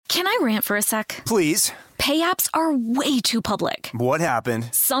Can I rant for a sec? Please. Pay apps are way too public. What happened?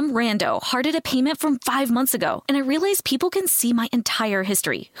 Some rando hearted a payment from 5 months ago, and I realized people can see my entire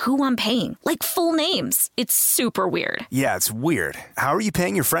history, who I'm paying, like full names. It's super weird. Yeah, it's weird. How are you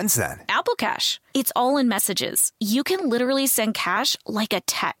paying your friends then? Apple Cash. It's all in messages. You can literally send cash like a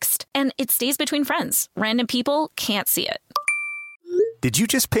text, and it stays between friends. Random people can't see it. Did you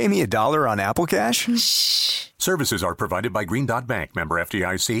just pay me $1 on Apple Cash? Shh. Services are provided by Green Dot Bank. Member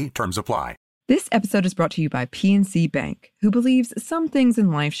FDIC. Terms apply. This episode is brought to you by PNC Bank, who believes some things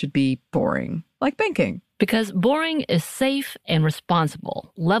in life should be boring, like banking. Because boring is safe and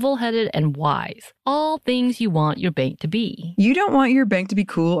responsible, level-headed and wise. All things you want your bank to be. You don't want your bank to be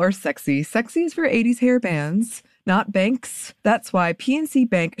cool or sexy. Sexy is for 80s hair bands, not banks. That's why PNC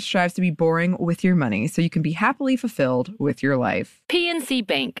Bank strives to be boring with your money so you can be happily fulfilled with your life. PNC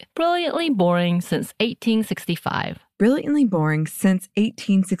Bank, brilliantly boring since 1865. Brilliantly Boring Since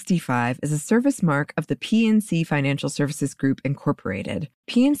 1865 is a service mark of the PNC Financial Services Group, Incorporated.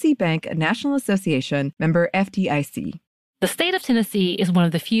 PNC Bank, a National Association, member FDIC. The state of Tennessee is one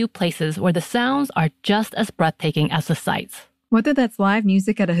of the few places where the sounds are just as breathtaking as the sights. Whether that's live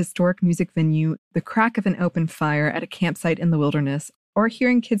music at a historic music venue, the crack of an open fire at a campsite in the wilderness, or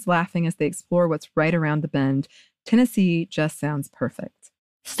hearing kids laughing as they explore what's right around the bend, Tennessee just sounds perfect.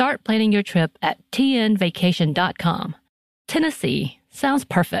 Start planning your trip at tnvacation.com. Tennessee sounds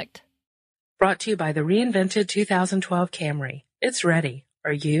perfect. Brought to you by the reinvented 2012 Camry. It's ready.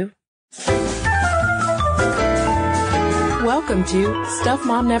 Are you? Welcome to Stuff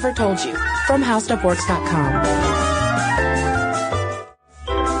Mom Never Told You from HowStuffWorks.com.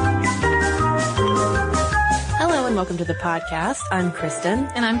 Hello and welcome to the podcast. I'm Kristen.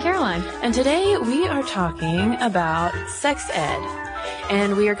 And I'm Caroline. And today we are talking about sex ed.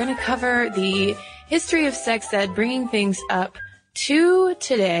 And we are going to cover the history of sex ed, bringing things up to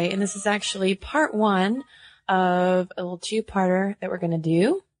today. And this is actually part one of a little two-parter that we're going to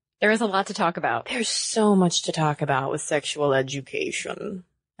do. There is a lot to talk about. There's so much to talk about with sexual education,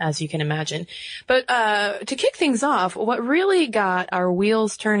 as you can imagine. But to kick things off, what really got our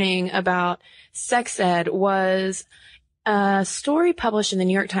wheels turning about sex ed was a story published in the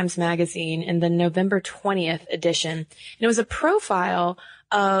New York Times Magazine in the November 20th edition. And it was a profile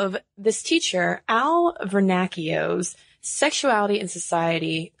of this teacher, Al Vernacchio's Sexuality and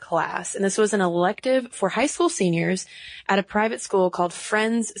Society class. And this was an elective for high school seniors at a private school called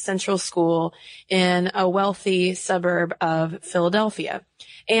Friends Central School in a wealthy suburb of Philadelphia.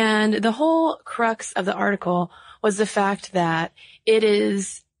 And the whole crux of the article was the fact that it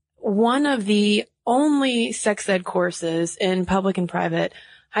is one of the only sex ed courses in public and private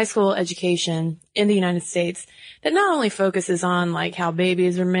high school education in the United States that not only focuses on like how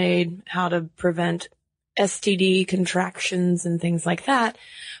babies are made, how to prevent STD contractions and things like that,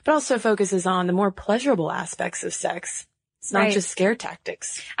 but also focuses on the more pleasurable aspects of sex. It's not just scare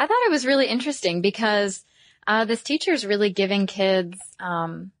tactics. I thought it was really interesting because this teacher is really giving kids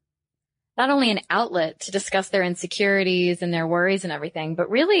not only an outlet to discuss their insecurities and their worries and everything,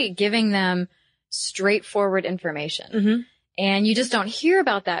 but really giving them straightforward information. Mm-hmm. And you just don't hear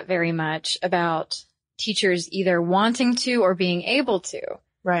about that very much, about teachers either wanting to or being able to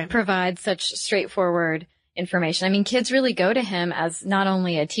provide such straightforward information. I mean, kids really go to him as not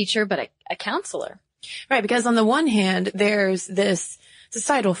only a teacher, but a counselor. Right. Because on the one hand, there's this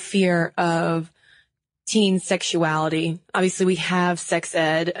societal fear of teen sexuality. Obviously, we have sex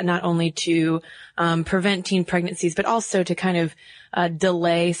ed not only to prevent teen pregnancies, but also to kind of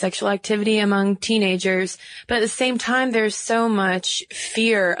delay sexual activity among teenagers. But at the same time, there's so much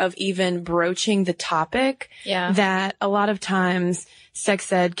fear of even broaching the topic that a lot of times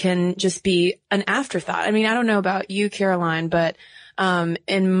sex ed can just be an afterthought. I mean, I don't know about you, Caroline, but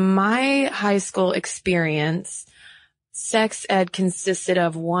in my high school experience, sex ed consisted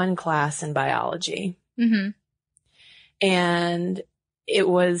of one class in biology. Mm-hmm. And it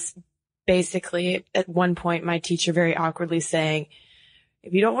was basically at one point my teacher very awkwardly saying,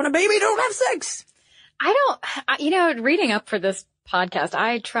 if you don't want a baby, don't have sex. Reading up for this podcast,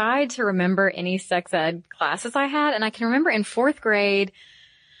 I tried to remember any sex ed classes I had. And I can remember in fourth grade,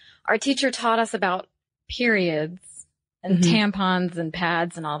 our teacher taught us about periods and tampons and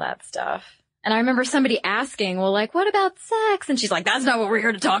pads and all that stuff. And I remember somebody asking, well, like, what about sex? And she's like, that's not what we're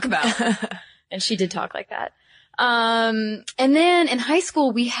here to talk about. And she did talk like that. And then in high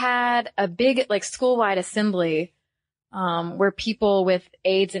school, we had a big, like, school-wide assembly, where people with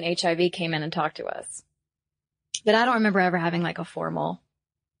AIDS and HIV came in and talked to us. But I don't remember ever having like a formal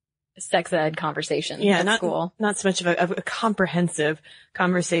sex ed conversation at school. Not so much of a comprehensive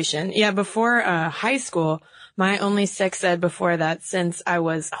conversation. Yeah, before high school, My only sex ed before that, since I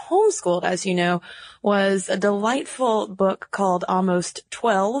was homeschooled, as you know, was a delightful book called Almost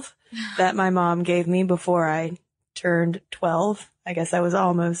 12 that my mom gave me before I turned 12. I guess I was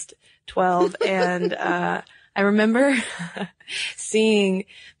almost 12. And I remember seeing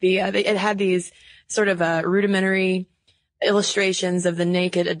it had these sort of rudimentary illustrations of the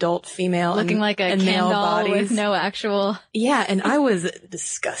naked adult female looking like a and Ken male doll bodies. with no actual. Yeah, and I was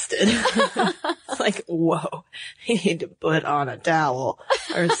disgusted. Like, whoa, you need to put on a towel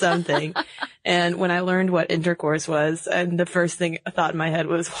or something. And when I learned what intercourse was, and the first thing I thought in my head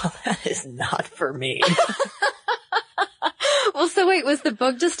was, well, that is not for me. Well, so wait, was the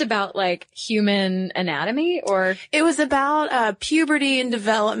book just about like human anatomy, or? It was about puberty and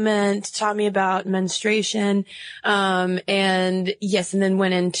development, taught me about menstruation, and yes, and then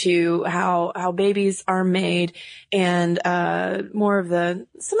went into how babies are made and more of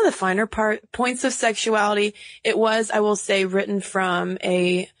some of the finer points of sexuality. It was, I will say, written from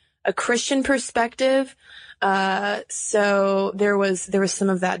a Christian perspective. So there was some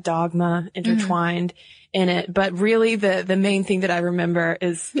of that dogma intertwined in it, but really the main thing that I remember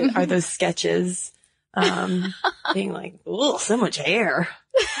are those sketches, being like, oh, so much hair.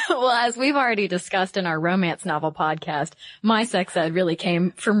 Well, as we've already discussed in our romance novel podcast, my sex ed really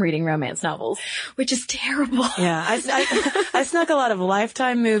came from reading romance novels, which is terrible. Yeah. I snuck a lot of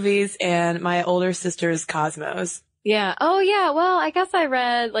Lifetime movies and my older sister's Cosmos. Yeah. Oh yeah. Well, I guess I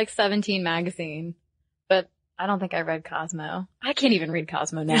read like 17 magazine, but I don't think I read Cosmo. I can't even read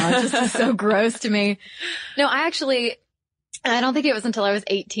Cosmo now. It's just so gross to me. No, I don't think it was until I was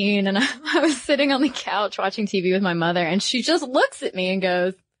 18 and I was sitting on the couch watching TV with my mother and she just looks at me and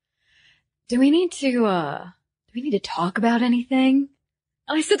goes, do we need to talk about anything?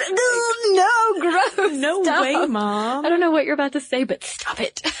 And I said, no, gross. No stop. way, Mom. I don't know what you're about to say, but stop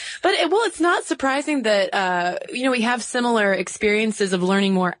it. But it's not surprising that, we have similar experiences of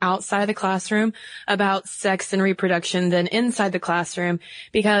learning more outside the classroom about sex and reproduction than inside the classroom,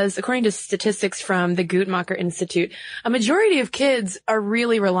 because according to statistics from the Guttmacher Institute, a majority of kids are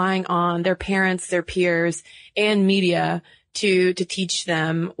really relying on their parents, their peers, and media to teach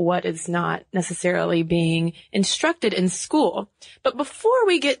them what is not necessarily being instructed in school. But before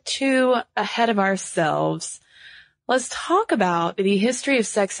we get too ahead of ourselves, let's talk about the history of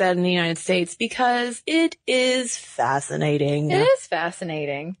sex ed in the United States, because it is fascinating. It is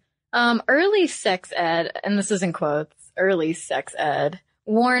fascinating. Early sex ed, and this is in quotes, early sex ed,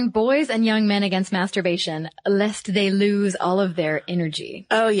 warned boys and young men against masturbation lest they lose all of their energy.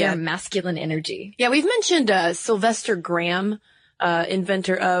 Oh, yeah. Their masculine energy. Yeah, we've mentioned Sylvester Graham,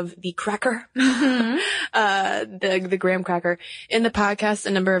 inventor of the cracker, the graham cracker, in the podcast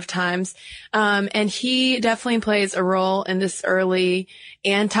a number of times. And he definitely plays a role in this early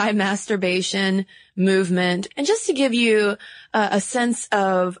anti-masturbation movement. And just to give you a sense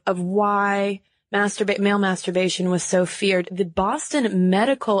of why male masturbation was so feared, the Boston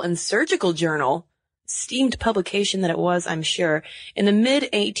Medical and Surgical Journal, esteemed publication that it was, I'm sure, in the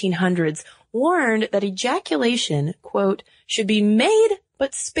mid-1800s, warned that ejaculation, quote, should be made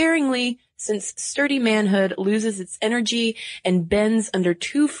but sparingly, since sturdy manhood loses its energy and bends under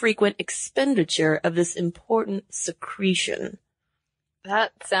too frequent expenditure of this important secretion.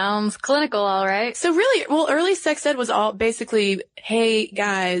 That sounds clinical, all right. So really, early sex ed was all basically, hey,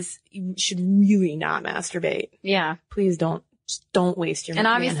 guys, you should really not masturbate. Yeah. Please don't waste your And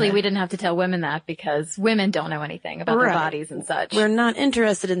obviously manhood. we didn't have to tell women that because women don't know anything about their bodies and such. We're not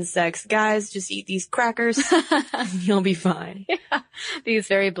interested in sex. Guys, just eat these crackers and you'll be fine. Yeah. These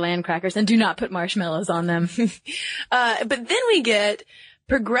very bland crackers, and do not put marshmallows on them. But then we get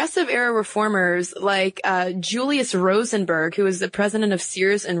progressive era reformers like Julius Rosenberg, who was the president of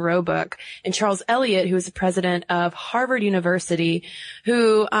Sears and Roebuck, and Charles Eliot, who was the president of Harvard University,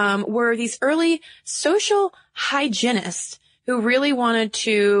 who were these early social hygienists who really wanted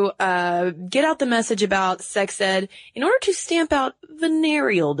to get out the message about sex ed in order to stamp out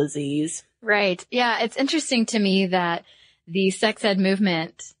venereal disease. Right. Yeah, it's interesting to me that the sex ed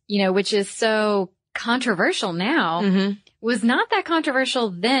movement, which is so controversial now, was not that controversial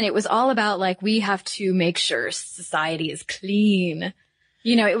then. It was all about like, we have to make sure society is clean.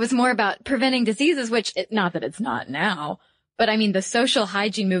 It was more about preventing diseases, which not that it's not now, but I mean, the social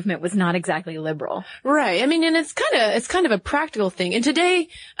hygiene movement was not exactly liberal. Right. I mean, and it's kind of a practical thing. And today,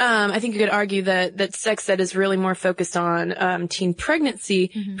 I think you could argue that sex ed is really more focused on, teen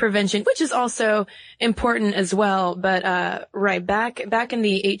pregnancy prevention, which is also important as well. But, right, back in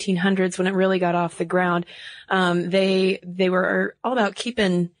the 1800s when it really got off the ground, they were all about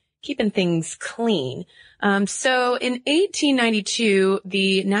keeping keeping things clean. So in 1892,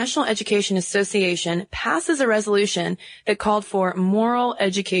 the National Education Association passes a resolution that called for moral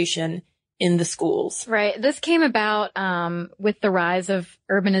education in the schools. Right. This came about with the rise of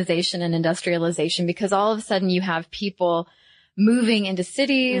urbanization and industrialization, because all of a sudden you have people moving into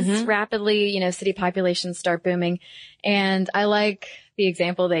cities rapidly, city populations start booming. And I like the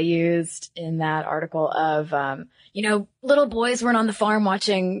example they used in that article of, little boys weren't on the farm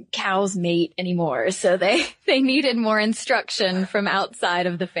watching cows mate anymore. So they needed more instruction from outside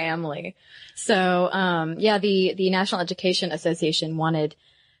of the family. So, the National Education Association wanted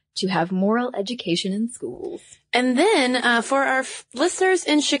to have moral education in schools. And then, for our listeners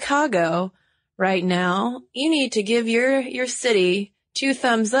in Chicago right now, you need to give your city 2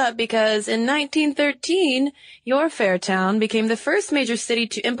 thumbs up, because in 1913, your fair town became the first major city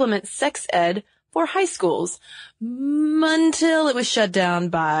to implement sex ed for high schools until it was shut down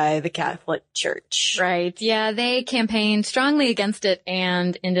by the Catholic Church. Right. Yeah, they campaigned strongly against it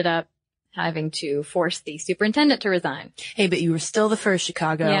and ended up having to force the superintendent to resign. Hey, but you were still the first,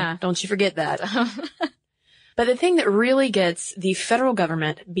 Chicago. Yeah. Don't you forget that. But the thing that really gets the federal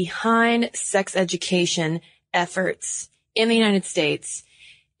government behind sex education efforts in the United States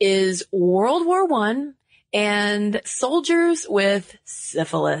is World War I and soldiers with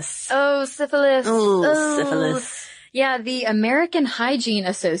syphilis. Oh, syphilis. Oh, syphilis. Yeah, the American Hygiene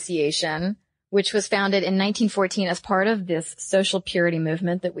Association, which was founded in 1914 as part of this social purity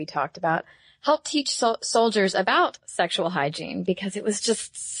movement that we talked about, helped teach soldiers about sexual hygiene, because it was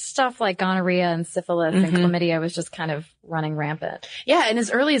just stuff like gonorrhea and syphilis and chlamydia was just kind of running rampant. Yeah, and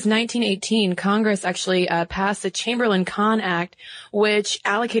as early as 1918, Congress actually passed the Chamberlain-Cahn Act, which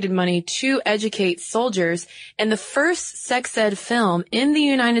allocated money to educate soldiers. And the first sex ed film in the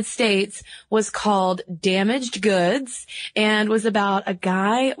United States was called Damaged Goods, and was about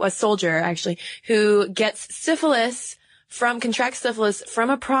a soldier actually, who contracts syphilis from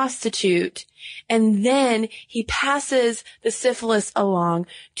a prostitute, and then he passes the syphilis along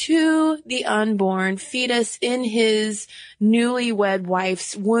to the unborn fetus in his newlywed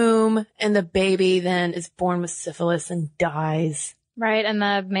wife's womb, and the baby then is born with syphilis and dies. Right, and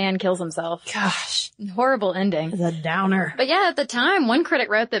the man kills himself. Gosh. Horrible ending. It's a downer. But yeah, at the time, one critic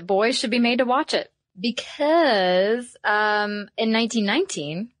wrote that boys should be made to watch it, because in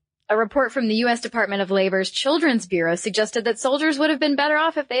 1919, a report from the U.S. Department of Labor's Children's Bureau suggested that soldiers would have been better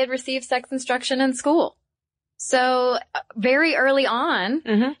off if they had received sex instruction in school. So very early on,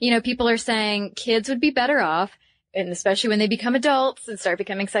 people are saying kids would be better off, and especially when they become adults and start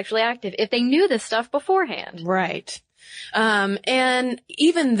becoming sexually active, if they knew this stuff beforehand. Right. And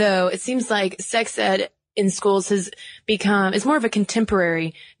even though it seems like sex ed in schools is more of a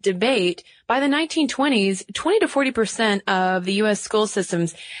contemporary debate, by the 1920s, 20 to 40% of the U.S. school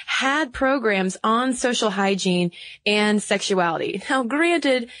systems had programs on social hygiene and sexuality. Now,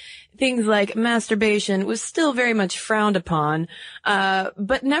 granted, things like masturbation was still very much frowned upon,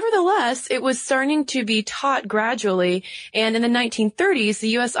 but nevertheless, it was starting to be taught gradually. And in the 1930s, the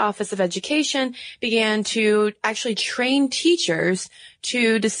U.S. Office of Education began to actually train teachers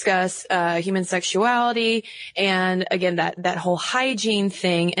to discuss human sexuality and, again, that whole hygiene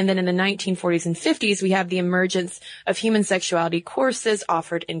thing. And then in the 1940s and 50s, we have the emergence of human sexuality courses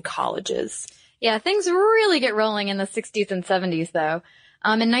offered in colleges. Yeah, things really get rolling in the 60s and 70s, though.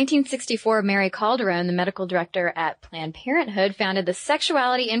 In 1964, Mary Calderon, the medical director at Planned Parenthood, founded the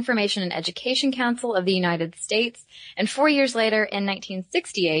Sexuality Information and Education Council of the United States. And 4 years later, in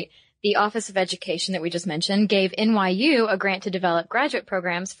 1968, the Office of Education that we just mentioned gave NYU a grant to develop graduate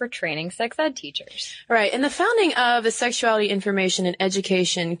programs for training sex ed teachers. Right. And the founding of the Sexuality Information and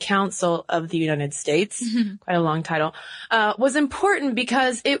Education Council of the United States, quite a long title, was important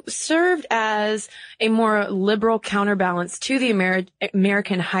because it served as a more liberal counterbalance to the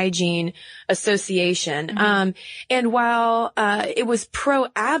American Hygiene Association. And while it was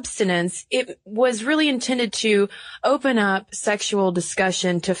pro-abstinence, it was really intended to open up sexual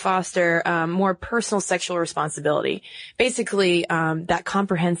discussion to foster more personal sexual responsibility. Basically, that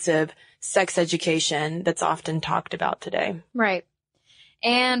comprehensive sex education that's often talked about today. Right.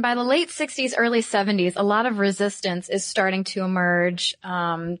 And by the late 60s, early 70s, a lot of resistance is starting to emerge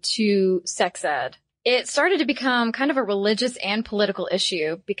to sex ed. It started to become kind of a religious and political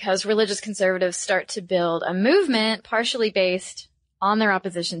issue because religious conservatives start to build a movement partially based on their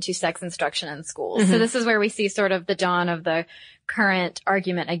opposition to sex instruction in schools. So this is where we see sort of the dawn of the current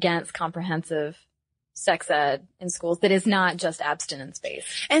argument against comprehensive sex ed in schools that is not just abstinence-based.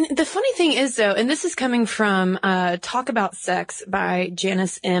 And the funny thing is, though, and this is coming from Talk About Sex by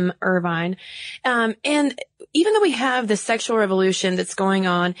Janice M. Irvine, and even though we have the sexual revolution that's going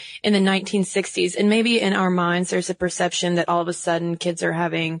on in the 1960s, and maybe in our minds there's a perception that all of a sudden kids are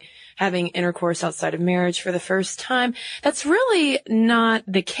having intercourse outside of marriage for the first time, that's really not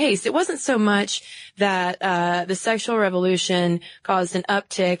the case. It wasn't so much that the sexual revolution caused an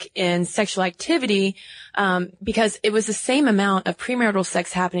uptick in sexual activity, because it was the same amount of premarital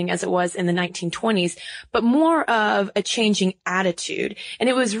sex happening as it was in the 1920s, but more of a changing attitude. And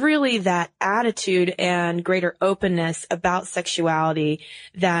it was really that attitude and greater openness about sexuality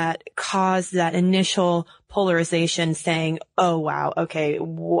that caused that initial polarization, saying, oh, wow, okay,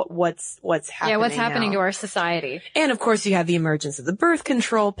 what's happening? Yeah, what's happening now? to our society? And of course, you have the emergence of the birth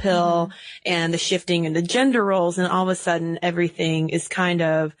control pill and the shifting in the gender roles, and all of a sudden everything is kind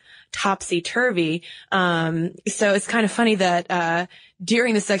of topsy-turvy. So it's kind of funny that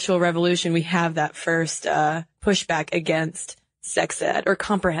during the sexual revolution, we have that first pushback against sex ed, or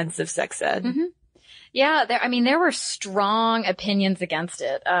comprehensive sex ed. Mm-hmm. Yeah, there were strong opinions against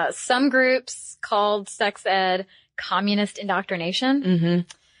it. Some groups called sex ed communist indoctrination.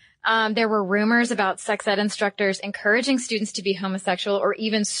 Mm-hmm. There were rumors about sex ed instructors encouraging students to be homosexual or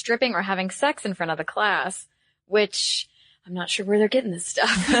even stripping or having sex in front of the class, which I'm not sure where they're getting this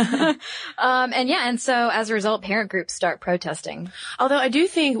stuff. And so as a result, parent groups start protesting. Although I do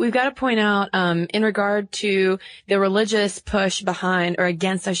think we've got to point out, in regard to the religious push behind, or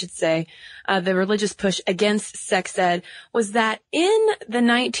against, I should say, the religious push against sex ed, was that in the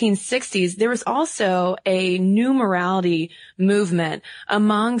 1960s, there was also a new morality movement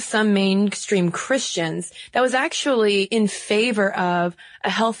among some mainstream Christians that was actually in favor of a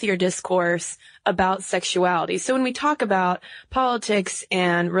healthier discourse about sexuality. So when we talk about politics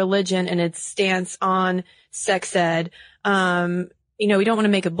and religion and its stance on sex ed, we don't want to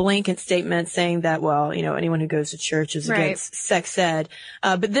make a blanket statement saying that, well, anyone who goes to church is against sex ed.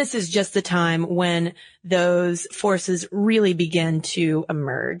 But this is just the time when those forces really begin to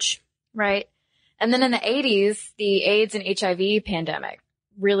emerge. Right. And then in the 80s, the AIDS and HIV pandemic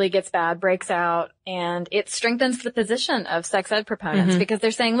really gets bad, breaks out, and it strengthens the position of sex ed proponents because they're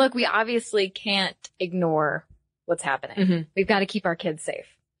saying, look, we obviously can't ignore what's happening. We've got to keep our kids safe.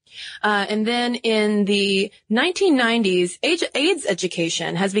 And then in the 1990s, AIDS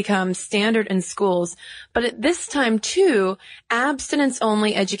education has become standard in schools. But at this time, too,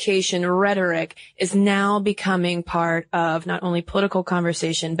 abstinence-only education rhetoric is now becoming part of not only political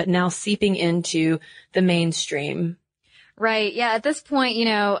conversation, but now seeping into the mainstream. Right. Yeah. At this point,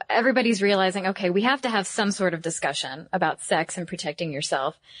 everybody's realizing, okay, we have to have some sort of discussion about sex and protecting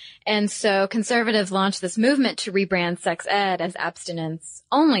yourself. And so conservatives launched this movement to rebrand sex ed as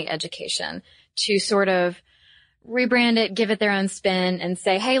abstinence-only education, to sort of rebrand it, give it their own spin, and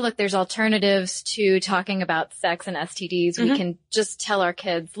say, hey, look, there's alternatives to talking about sex and STDs. We can just tell our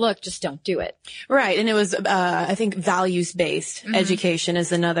kids, look, just don't do it. Right. And it was, I think, values-based education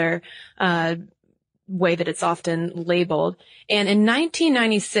is another way that it's often labeled. And in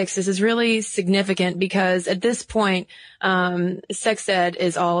 1996, this is really significant because at this point, sex ed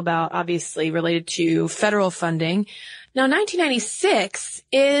is all about, obviously, related to federal funding. Now, 1996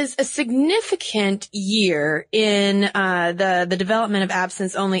 is a significant year in the development of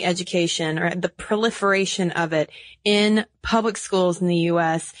abstinence-only education, or the proliferation of it in public schools in the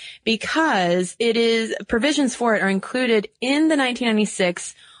U.S., because provisions for it are included in the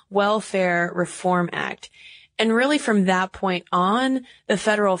 1996 Welfare Reform Act. And really from that point on, the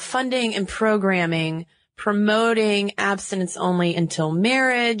federal funding and programming promoting abstinence only until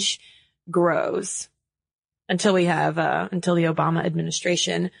marriage grows until the Obama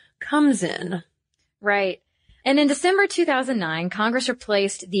administration comes in. Right. And in December 2009, Congress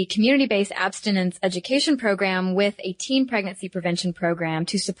replaced the community-based abstinence education program with a teen pregnancy prevention program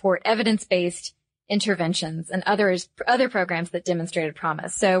to support evidence-based interventions and other programs that demonstrated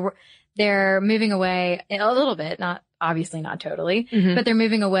promise. So they're moving away a little bit, not totally, but they're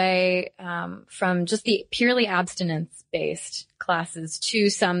moving away from just the purely abstinence-based classes to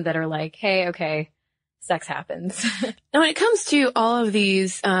some that are like, hey, okay, sex happens. Now, when it comes to all of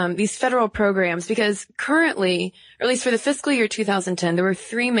these federal programs, because currently, or at least for the fiscal year 2010, there were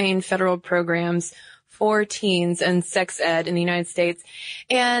 3 main federal programs for teens and sex ed in the United States.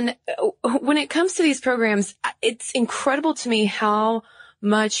 And when it comes to these programs, it's incredible to me how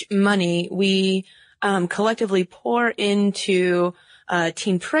much money we collectively pour into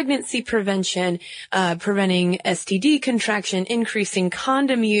teen pregnancy prevention, preventing STD contraction, increasing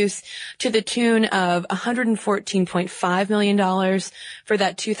condom use to the tune of $114.5 million for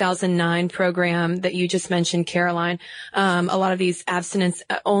that 2009 program that you just mentioned, Caroline. A lot of these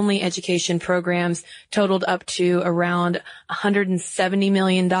abstinence-only education programs totaled up to around $170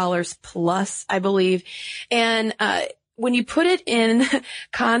 million plus, I believe. And when you put it in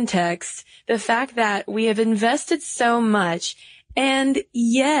context, the fact that we have invested so much, and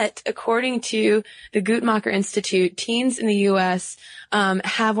yet, according to the Guttmacher Institute, teens in the U.S.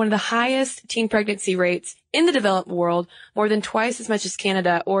 Have one of the highest teen pregnancy rates in the developed world, more than twice as much as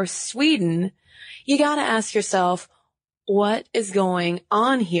Canada or Sweden. You got to ask yourself, what is going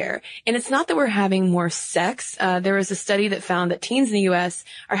on here? And it's not that we're having more sex. There was a study that found that teens in the U.S.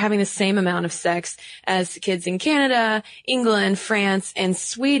 are having the same amount of sex as kids in Canada, England, France, and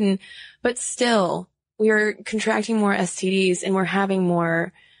Sweden. But still, we are contracting more STDs and we're having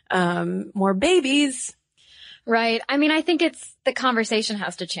more babies. Right. I mean, I think the conversation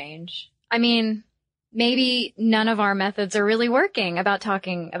has to change. I mean, maybe none of our methods are really working about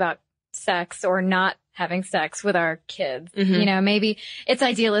talking about sex or not having sex with our kids. Mm-hmm. You know, maybe it's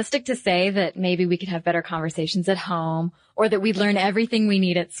idealistic to say that maybe we could have better conversations at home or that we'd learn everything we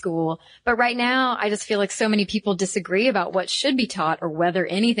need at school. But right now, I just feel like so many people disagree about what should be taught or whether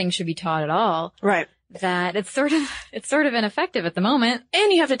anything should be taught at all. Right. That it's sort of ineffective at the moment.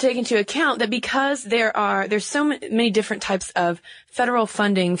 And you have to take into account that because there's so many different types of federal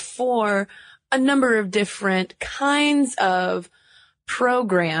funding for a number of different kinds of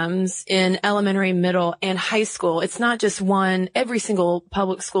programs in elementary, middle, and high school. It's not just one. Every single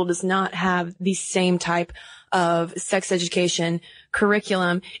public school does not have the same type of sex education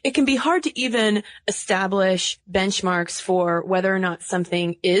curriculum. It can be hard to even establish benchmarks for whether or not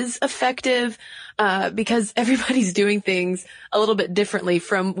something is effective, because everybody's doing things a little bit differently.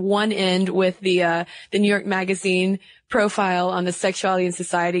 From one end with the New York Magazine profile on the Sexuality and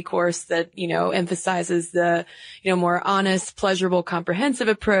Society course that, emphasizes the, more honest, pleasurable, comprehensive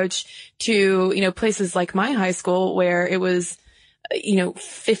approach to, places like my high school where it was,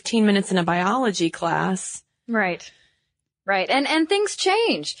 15 minutes in a biology class. Right. Right. And things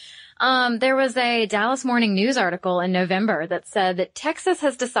change. There was a Dallas Morning News article in November that said that Texas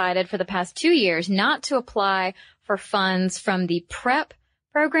has decided for the past 2 years not to apply for funds from the PrEP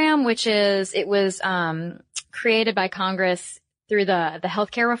program, which was created by Congress through the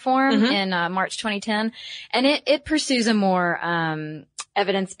healthcare reform in March 2010. And it pursues a more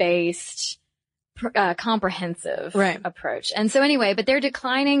evidence-based, comprehensive approach. And so anyway, but they're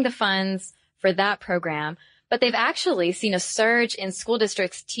declining the funds for that program. But they've actually seen a surge in school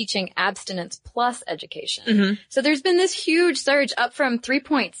districts teaching abstinence plus education. Mm-hmm. So there's been this huge surge up from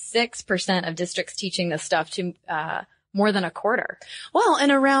 3.6% of districts teaching this stuff to more than a quarter. Well,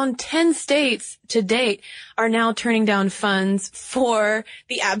 and around 10 states to date are now turning down funds for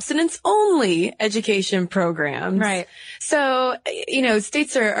the abstinence-only education programs. Right. So,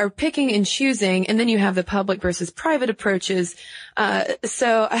 states are picking and choosing, and then you have the public versus private approaches.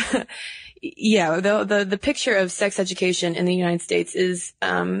 Yeah, the picture of sex education in the United States is,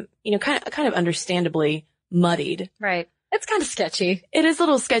 kind of understandably muddied. Right. It's kind of sketchy. It is a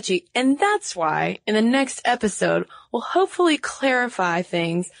little sketchy. And that's why in the next episode, we'll hopefully clarify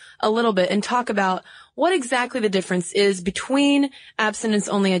things a little bit and talk about what exactly the difference is between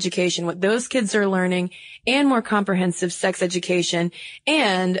abstinence-only education, what those kids are learning, and more comprehensive sex education,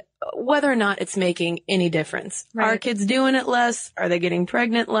 and whether or not it's making any difference. Right. Are kids doing it less? Are they getting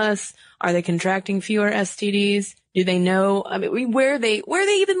pregnant less? Are they contracting fewer STDs? Do they know? I mean, where are they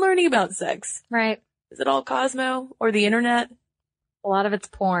even learning about sex? Right. Is it all Cosmo or the internet? A lot of it's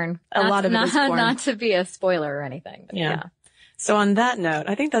porn. A lot of it is porn. Not to be a spoiler or anything. But yeah. So on that note,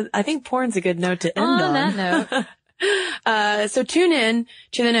 I think porn's a good note to end on. On that note. So tune in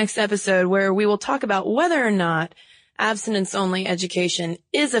to the next episode where we will talk about whether or not abstinence-only education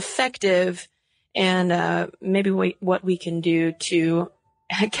is effective and maybe what we can do to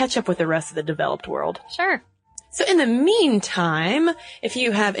catch up with the rest of the developed world. Sure. So in the meantime, if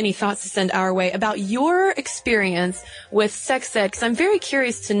you have any thoughts to send our way about your experience with sex ed, because I'm very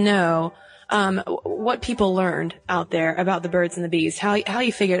curious to know what people learned out there about the birds and the bees, how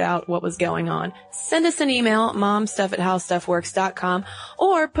you figured out what was going on. Send us an email, momstuff@howstuffworks.com,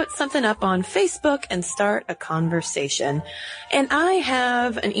 or put something up on Facebook and start a conversation. And I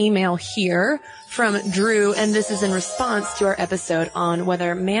have an email here from Drew, and this is in response to our episode on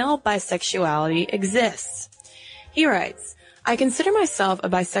whether male bisexuality exists. He writes, I consider myself a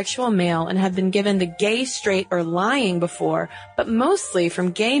bisexual male and have been given the gay, straight, or lying before, but mostly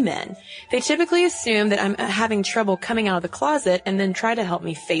from gay men. They typically assume that I'm having trouble coming out of the closet and then try to help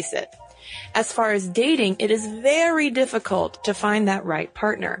me face it. As far as dating, it is very difficult to find that right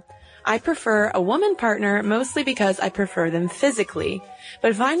partner. I prefer a woman partner mostly because I prefer them physically,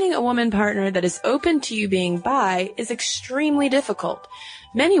 but finding a woman partner that is open to you being bi is extremely difficult.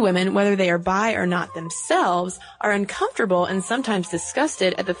 Many women, whether they are bi or not themselves, are uncomfortable and sometimes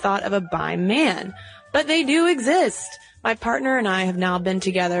disgusted at the thought of a bi man. But they do exist. My partner and I have now been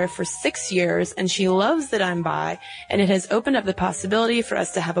together for 6 years, and she loves that I'm bi, and it has opened up the possibility for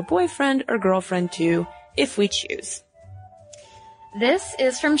us to have a boyfriend or girlfriend too, if we choose. This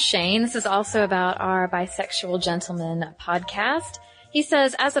is from Shane. This is also about our Bisexual Gentleman podcast. He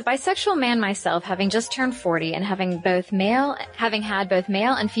says, as a bisexual man myself, having just turned 40 and having had both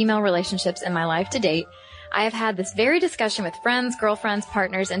male and female relationships in my life to date, I have had this very discussion with friends, girlfriends,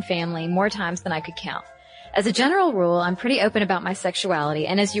 partners, and family more times than I could count. As a general rule, I'm pretty open about my sexuality,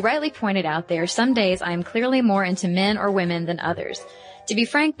 and as you rightly pointed out, there are some days I am clearly more into men or women than others. To be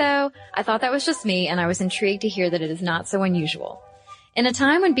frank, though, I thought that was just me, and I was intrigued to hear that it is not so unusual. In a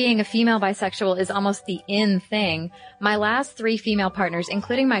time when being a female bisexual is almost the in thing, my last 3 female partners,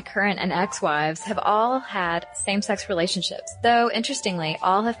 including my current and ex-wives, have all had same-sex relationships, though, interestingly,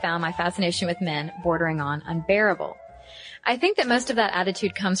 all have found my fascination with men bordering on unbearable. I think that most of that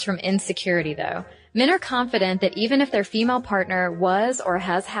attitude comes from insecurity, though. Men are confident that even if their female partner was or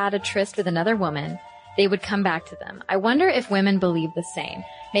has had a tryst with another woman, they would come back to them. I wonder if women believe the same.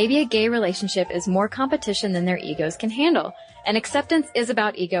 Maybe a gay relationship is more competition than their egos can handle, and acceptance is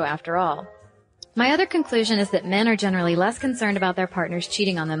about ego after all. My other conclusion is that men are generally less concerned about their partners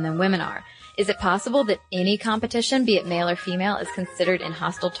cheating on them than women are. Is it possible that any competition, be it male or female, is considered in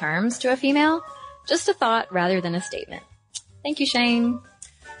hostile terms to a female? Just a thought rather than a statement. Thank you, Shane.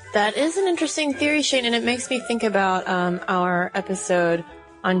 That is an interesting theory, Shane, and it makes me think about our episode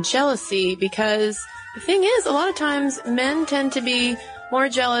on jealousy, because the thing is, a lot of times men tend to be more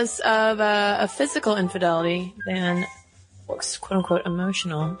jealous of a physical infidelity than quote-unquote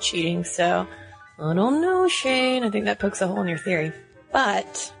emotional cheating. So, I don't know, Shane. I think that pokes a hole in your theory.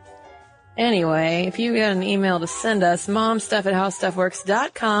 But anyway, if you got an email to send us,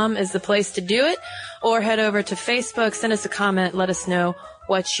 momstuff@howstuffworks.com is the place to do it. Or head over to Facebook, send us a comment, let us know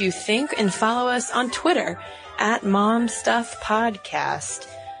what you think, and follow us on Twitter @MomStuffPodcast.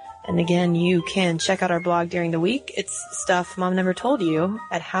 And again, you can check out our blog during the week. It's Stuff Mom Never Told You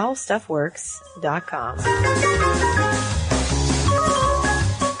at HowStuffWorks.com.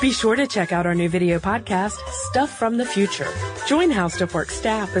 Be sure to check out our new video podcast, Stuff from the Future. Join How Stuff Works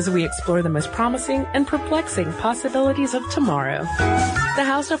staff as we explore the most promising and perplexing possibilities of tomorrow. The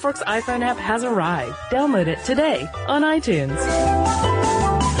How Stuff Works iPhone app has arrived. Download it today on iTunes.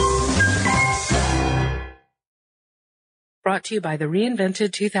 Brought to you by the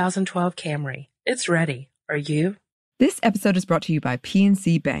reinvented 2012 Camry. It's ready. Are you? This episode is brought to you by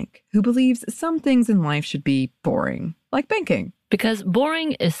PNC Bank, who believes some things in life should be boring, like banking. Because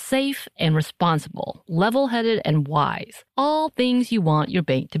boring is safe and responsible, level-headed and wise. All things you want your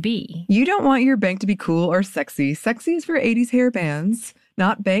bank to be. You don't want your bank to be cool or sexy. Sexy is for 80s hair bands,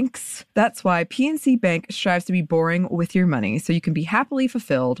 not banks. That's why PNC Bank strives to be boring with your money, so you can be happily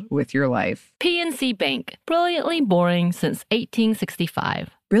fulfilled with your life. PNC Bank, brilliantly boring since 1865.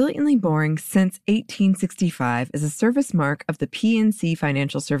 Brilliantly Boring Since 1865 is a service mark of the PNC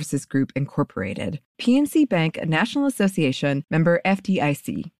Financial Services Group, Incorporated. PNC Bank, a National Association, member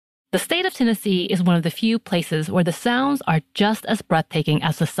FDIC. The state of Tennessee is one of the few places where the sounds are just as breathtaking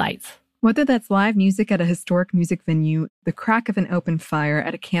as the sights. Whether that's live music at a historic music venue, the crack of an open fire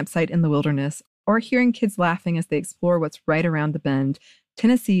at a campsite in the wilderness, or hearing kids laughing as they explore what's right around the bend,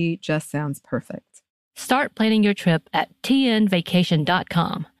 Tennessee just sounds perfect. Start planning your trip at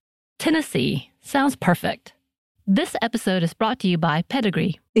tnvacation.com. Tennessee sounds perfect. This episode is brought to you by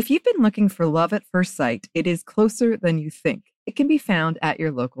Pedigree. If you've been looking for love at first sight, it is closer than you think. It can be found at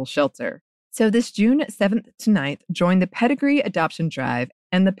your local shelter. So this June 7th to 9th, join the Pedigree Adoption Drive,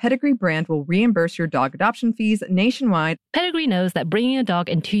 and the Pedigree brand will reimburse your dog adoption fees nationwide. Pedigree knows that bringing a dog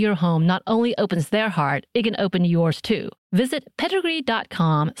into your home not only opens their heart, it can open yours too. Visit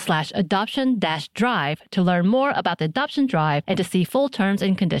pedigree.com/adoption-drive to learn more about the adoption drive and to see full terms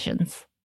and conditions.